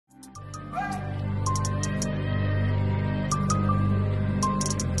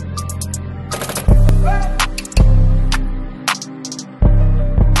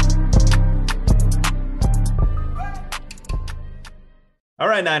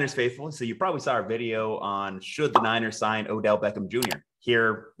right, Niners faithful. So you probably saw our video on should the Niners sign Odell Beckham Jr.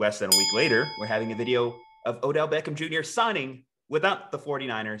 Here, less than a week later, we're having a video of Odell Beckham Jr. signing without the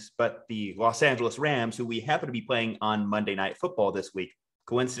 49ers, but the Los Angeles Rams, who we happen to be playing on Monday Night Football this week.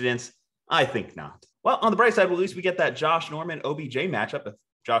 Coincidence? I think not. Well, on the bright side, at least we get that Josh Norman OBJ matchup. If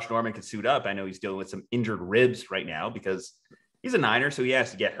Josh Norman could suit up, I know he's dealing with some injured ribs right now because he's a Niner, so he has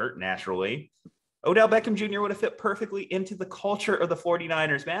to get hurt naturally. Odell Beckham Jr. would have fit perfectly into the culture of the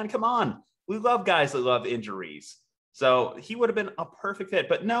 49ers, man. Come on. We love guys that love injuries. So he would have been a perfect fit.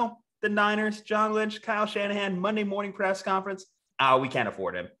 But no, the Niners, John Lynch, Kyle Shanahan, Monday morning press conference. We can't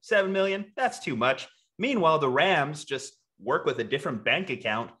afford him. $7 million, that's too much. Meanwhile, the Rams just work with a different bank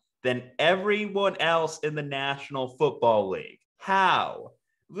account than everyone else in the National Football League. How?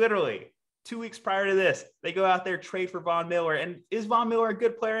 Literally, 2 weeks prior to this, they go out there, trade for Von Miller. And is Von Miller a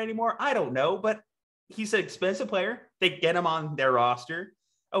good player anymore? I don't know, but he's an expensive player. They get him on their roster.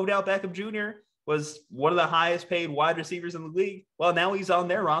 Odell Beckham Jr. was one of the highest paid wide receivers in the league. Well, now he's on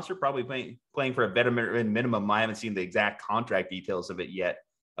their roster, probably playing for a veteran minimum. I haven't seen the exact contract details of it yet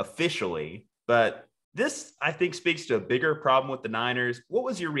officially, but this, I think, speaks to a bigger problem with the Niners. What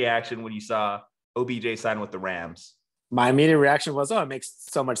was your reaction when you saw OBJ sign with the Rams? My immediate reaction was, it makes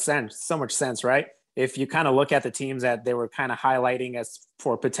so much sense, right? If you kind of look at the teams that they were kind of highlighting as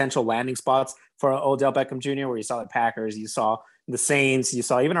for potential landing spots for Odell Beckham Jr., where you saw the Packers, you saw the Saints, you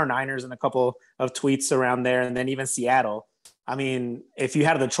saw even our Niners and a couple of tweets around there, and then even Seattle. I mean, if you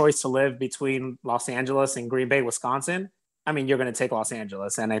had the choice to live between Los Angeles and Green Bay, Wisconsin, I mean, you're going to take Los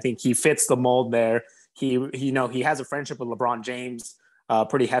Angeles. And I think he fits the mold there. He has a friendship with LeBron James,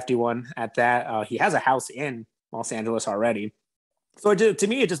 pretty hefty one at that. He has a house in Los Angeles already. So to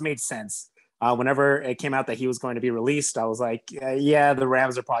me, it just made sense. Whenever it came out that he was going to be released, I was like, yeah, the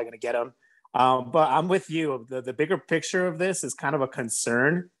Rams are probably going to get him. But I'm with you. The bigger picture of this is kind of a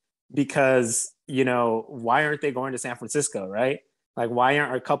concern because, why aren't they going to San Francisco, right? Like, why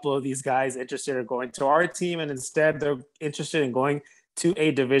aren't a couple of these guys interested in going to our team and instead they're interested in going to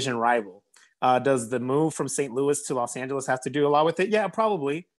a division rival? Does the move from St. Louis to Los Angeles have to do a lot with it? Yeah,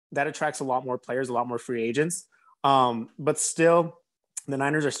 probably. That attracts a lot more players, a lot more free agents. But still, the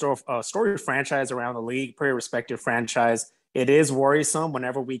Niners are still a storied franchise around the league, pretty respected franchise. It is worrisome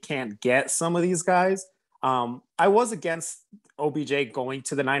whenever we can't get some of these guys. I was against OBJ going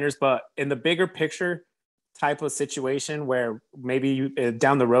to the Niners, but in the bigger picture type of situation where maybe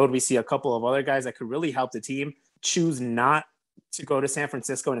down the road we see a couple of other guys that could really help the team choose not to go to San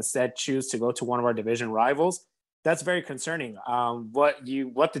Francisco and instead choose to go to one of our division rivals, that's very concerning. What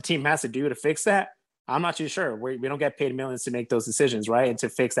the team has to do to fix that, I'm not too sure. We don't get paid millions to make those decisions, right? And to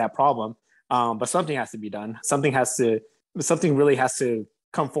fix that problem. But something has to be done. Something really has to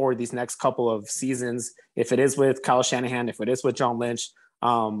come forward these next couple of seasons. If it is with Kyle Shanahan, if it is with John Lynch,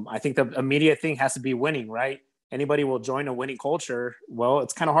 I think the immediate thing has to be winning, right? Anybody will join a winning culture. Well,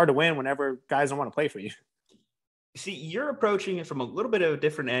 it's kind of hard to win whenever guys don't want to play for you. See, you're approaching it from a little bit of a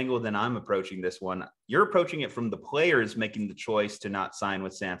different angle than I'm approaching this one. You're approaching it from the players making the choice to not sign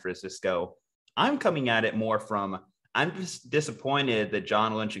with San Francisco. I'm coming at it more from, I'm just disappointed that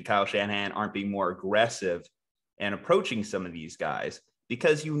John Lynch and Kyle Shanahan aren't being more aggressive and approaching some of these guys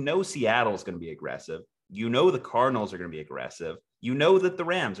because Seattle's going to be aggressive. The Cardinals are going to be aggressive. That the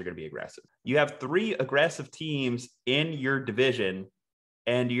Rams are going to be aggressive. You have 3 aggressive teams in your division,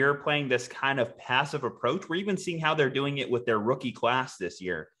 and you're playing this kind of passive approach. We're even seeing how they're doing it with their rookie class this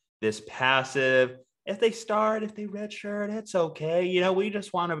year. This passive, if they redshirt, it's okay. We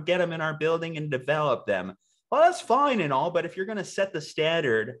just want to get them in our building and develop them. Well, that's fine and all, but if you're going to set the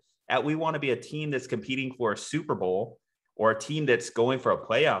standard at we want to be a team that's competing for a Super Bowl or a team that's going for a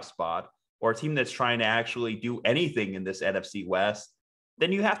playoff spot or a team that's trying to actually do anything in this NFC West,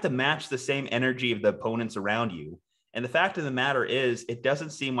 then you have to match the same energy of the opponents around you. And the fact of the matter is, it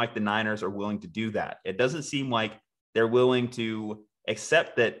doesn't seem like the Niners are willing to do that. It doesn't seem like they're willing to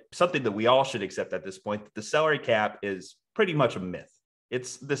accept that something that we all should accept at this point, that the salary cap is pretty much a myth.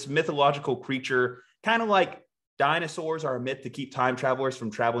 It's this mythological creature, kind of like dinosaurs are a myth to keep time travelers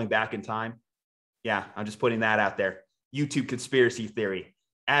from traveling back in time. Yeah, I'm just putting that out there. YouTube conspiracy theory.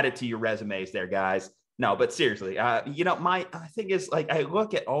 Add it to your resumes there, guys. No, but seriously, my thing is, like, I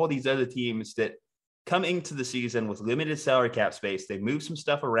look at all these other teams that come into the season with limited salary cap space. They move some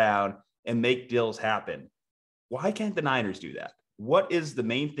stuff around and make deals happen. Why can't the Niners do that? What is the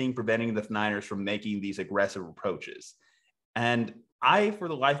main thing preventing the Niners from making these aggressive approaches? And I, for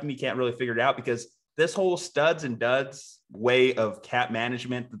the life of me, can't really figure it out because this whole studs and duds way of cap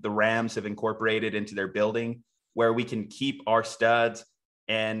management that the Rams have incorporated into their building, where we can keep our studs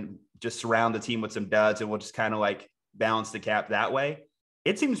and just surround the team with some duds and we'll just kind of like balance the cap that way.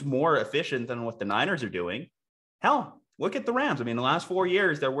 it seems more efficient than what the Niners are doing. Hell, look at the Rams. I mean, the last 4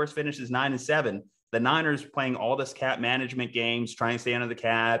 years, their worst finish is 9-7. The Niners playing all this cap management games, trying to stay under the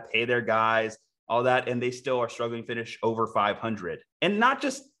cap, pay their guys, all that, and they still are struggling to finish over 500. And not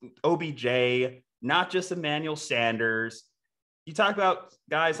just OBJ, not just Emmanuel Sanders. You talk about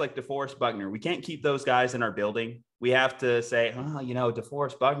guys like DeForest Buckner. We can't keep those guys in our building. We have to say,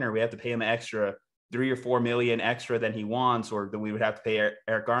 DeForest Buckner, we have to pay him extra, $3 or $4 million extra than he wants, or than we would have to pay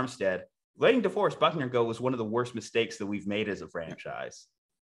Eric Armstead. Letting DeForest Buckner go was one of the worst mistakes that we've made as a franchise.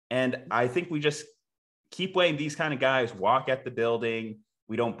 And I think we just keep letting these kind of guys walk at the building.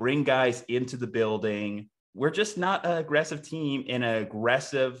 We don't bring guys into the building. We're just not an aggressive team in an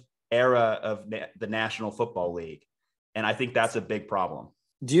aggressive era of the National Football League. And I think that's a big problem.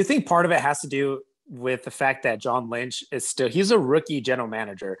 Do you think part of it has to do with the fact that John Lynch he's a rookie general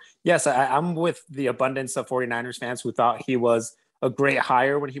manager? Yes, I'm with the abundance of 49ers fans who thought he was a great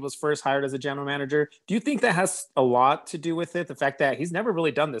hire when he was first hired as a general manager. Do you think that has a lot to do with it? The fact that he's never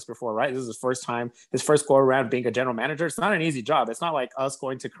really done this before, right? This is his first time, his first go around being a general manager. It's not an easy job. It's not like us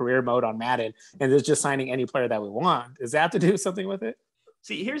going to career mode on Madden and it's just signing any player that we want. Does that have to do something with it?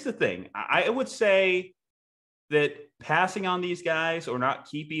 See, here's the thing. I would say that passing on these guys or not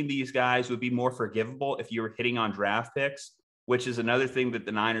keeping these guys would be more forgivable if you were hitting on draft picks, which is another thing that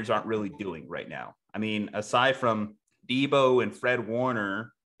the Niners aren't really doing right now. I mean, aside from Debo and Fred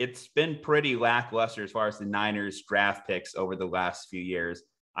Warner, it's been pretty lackluster as far as the Niners draft picks over the last few years.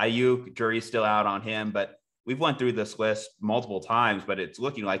 Ayuk, jury's still out on him, but we've went through this list multiple times, but it's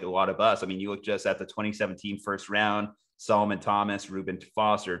looking like a lot of us. I mean, you look just at the 2017 first round, Solomon Thomas, Reuben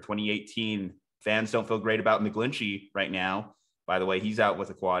Foster. 2018, fans don't feel great about McGlinchey right now. By the way, he's out with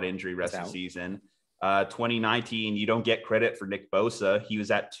a quad injury rest of the season. 2019, you don't get credit for Nick Bosa. He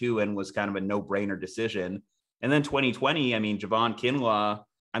was at 2 and was kind of a no-brainer decision. And then 2020, I mean, Javon Kinlaw,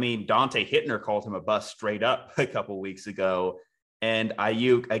 I mean, Dante Hittner called him a bust straight up a couple weeks ago. And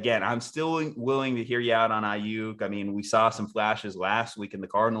Ayuk, again, I'm still willing to hear you out on Ayuk. I mean, we saw some flashes last week in the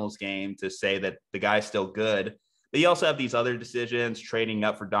Cardinals game to say that the guy's still good. But you also have these other decisions, trading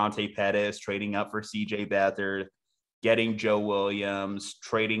up for Dante Pettis, trading up for CJ Beathard, getting Joe Williams,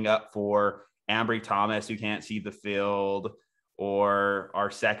 trading up for Ambry Thomas, who can't see the field, or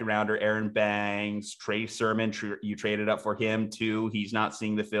our second rounder, Aaron Banks, Trey Sermon, you traded up for him too. He's not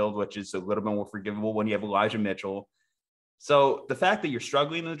seeing the field, which is a little bit more forgivable when you have Elijah Mitchell. So the fact that you're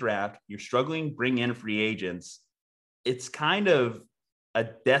struggling in the draft, you're struggling bring in free agents, it's kind of a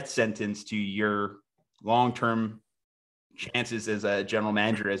death sentence to your long-term chances as a general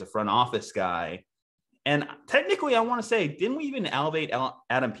manager, as a front office guy. And technically, I want to say, didn't we even elevate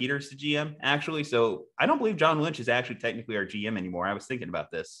Adam Peters to GM, actually? So I don't believe John Lynch is actually technically our GM anymore. I was thinking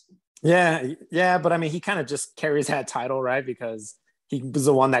about this. Yeah. But I mean, he kind of just carries that title, right? Because he was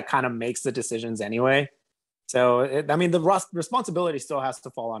the one that kind of makes the decisions anyway. So, the responsibility still has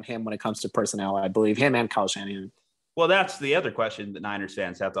to fall on him when it comes to personnel, I believe, him and Kyle Shanahan. Well, that's the other question that Niners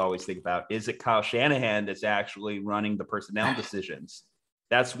fans have to always think about. Is it Kyle Shanahan that's actually running the personnel decisions?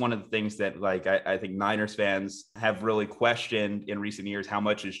 That's one of the things that, I think Niners fans have really questioned in recent years. How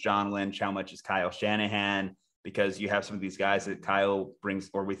much is John Lynch? How much is Kyle Shanahan? Because you have some of these guys that Kyle brings,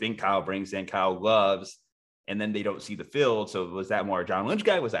 or we think Kyle brings in, Kyle loves, and then they don't see the field. So was that more a John Lynch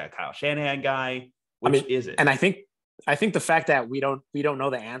guy? Was that a Kyle Shanahan guy? Which is it? And I think the fact that we don't know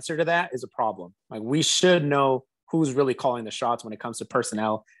the answer to that is a problem. Like, we should know who's really calling the shots when it comes to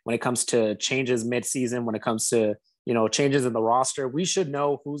personnel, when it comes to changes mid-season, when it comes to, changes in the roster. We should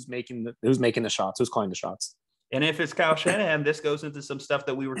know who's making the shots, who's calling the shots. And if it's Kyle Shanahan, this goes into some stuff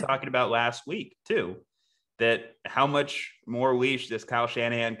that we were talking about last week too, that how much more leash does Kyle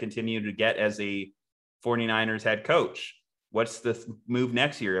Shanahan continue to get as a 49ers head coach? What's the move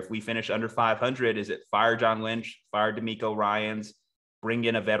next year? If we finish under 500, is it fire John Lynch, fire DeMeco Ryans, bring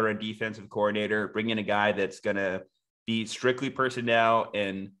in a veteran defensive coordinator, bring in a guy that's going to be strictly personnel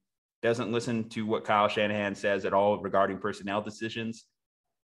and doesn't listen to what Kyle Shanahan says at all regarding personnel decisions?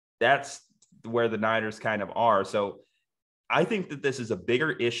 That's where the Niners kind of are. So I think that this is a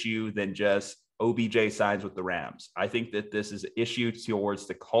bigger issue than just OBJ signs with the Rams. I think that this is an issue towards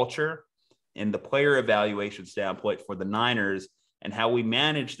the culture and the player evaluation standpoint for the Niners and how we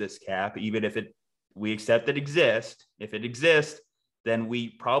manage this cap, even if we accept it exists. If it exists, then we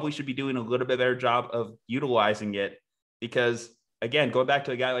probably should be doing a little bit better job of utilizing it, because again, going back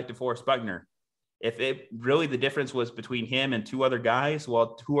to a guy like DeForest Buckner, if it really the difference was between him and 2 other guys,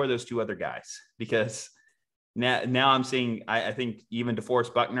 well, who are those 2 other guys? Because now I'm seeing, I think even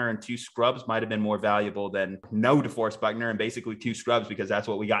DeForest Buckner and 2 scrubs might have been more valuable than no DeForest Buckner and basically 2 scrubs, because that's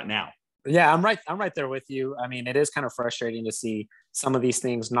what we got now. Yeah, I'm right there with you. I mean, it is kind of frustrating to see some of these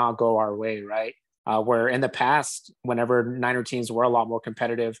things not go our way, right? Where in the past, whenever Niner teams were a lot more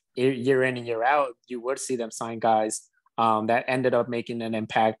competitive year in and year out, you would see them sign guys that ended up making an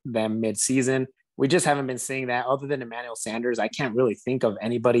impact them mid-season. We just haven't been seeing that. Other than Emmanuel Sanders, I can't really think of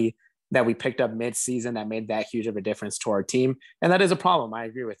anybody that we picked up mid-season that made that huge of a difference to our team, and that is a problem. I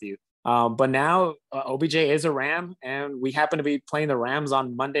agree with you. But now OBJ is a Ram, and we happen to be playing the Rams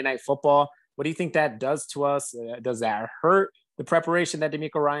on Monday Night Football. What do you think that does to us? Does that hurt the preparation that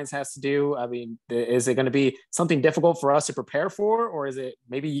D'Amico Ryans has to do? I mean, is it going to be something difficult for us to prepare for, or is it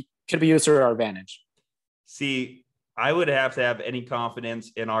maybe could be used to our advantage? See, I would have to have any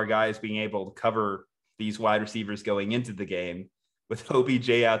confidence in our guys being able to cover these wide receivers going into the game. With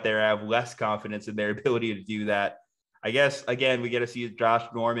OBJ out there, I have less confidence in their ability to do that. I guess, again, we get to see Josh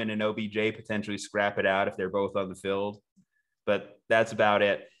Norman and OBJ potentially scrap it out if they're both on the field, but that's about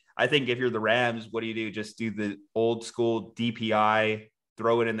it. I think if you're the Rams, what do? Just do the old school DPI,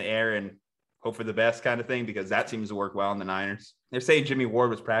 throw it in the air and hope for the best kind of thing, because that seems to work well in the Niners. They're saying Jimmy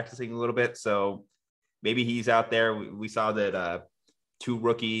Ward was practicing a little bit, so maybe he's out there. We saw that two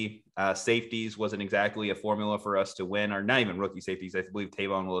rookie safeties wasn't exactly a formula for us to win, or not even rookie safeties. I believe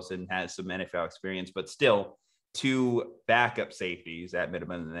Tavon Wilson has some NFL experience, but still, two backup safeties at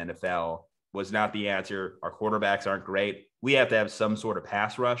minimum in the NFL was not the answer. Our quarterbacks aren't great. We have to have some sort of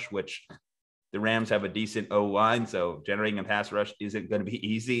pass rush, which the Rams have a decent O-line, so generating a pass rush isn't going to be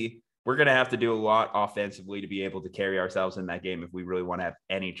easy. We're going to have to do a lot offensively to be able to carry ourselves in that game if we really want to have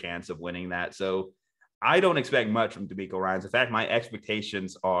any chance of winning that. So I don't expect much from D'Amico Ryans. In fact, my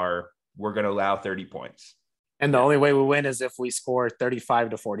expectations are we're going to allow 30 points. And the only way we win is if we score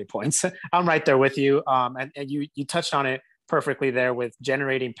 35 to 40 points. I'm right there with you. And you touched on it perfectly there with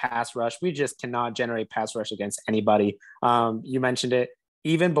generating pass rush. We just cannot generate pass rush against anybody. You mentioned it.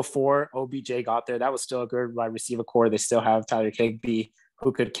 Even before OBJ got there, that was still a good wide receiver core. They still have Tyler Higbee,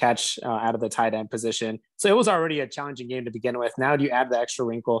 who could catch out of the tight end position. So it was already a challenging game to begin with. Now you add the extra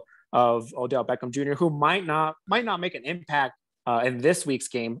wrinkle of Odell Beckham Jr., who might not make an impact in this week's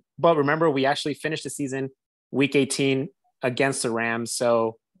game. But remember, we actually finished the season week 18 against the Rams.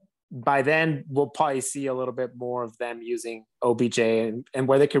 So by then we'll probably see a little bit more of them using OBJ and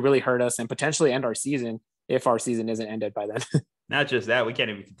where they could really hurt us and potentially end our season if our season isn't ended by then. Not just that, we can't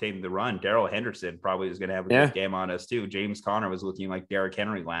even contain the run. Darrell Henderson probably is going to have a good game on us too. James Conner was looking like Derrick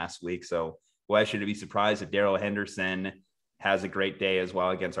Henry last week. So why should it be surprised if Darrell Henderson has a great day as well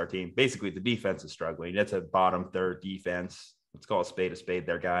against our team? Basically, the defense is struggling. It's a bottom third defense. Let's call a spade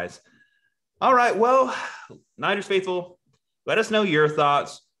there, guys. All right, well, Niners faithful, let us know your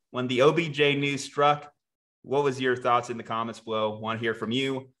thoughts when the OBJ news struck. What was your thoughts in the comments below? Want to hear from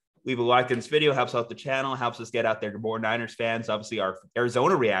you. Leave a like on this video, helps out the channel, helps us get out there to more Niners fans. Obviously, our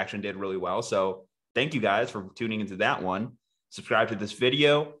Arizona reaction did really well, so thank you guys for tuning into that one. Subscribe to this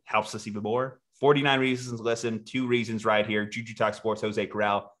video, helps us even more. 49 reasons to listen, 2 reasons right here. Juju Talk Sports, Jose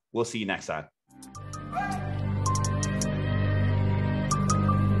Corral. We'll see you next time.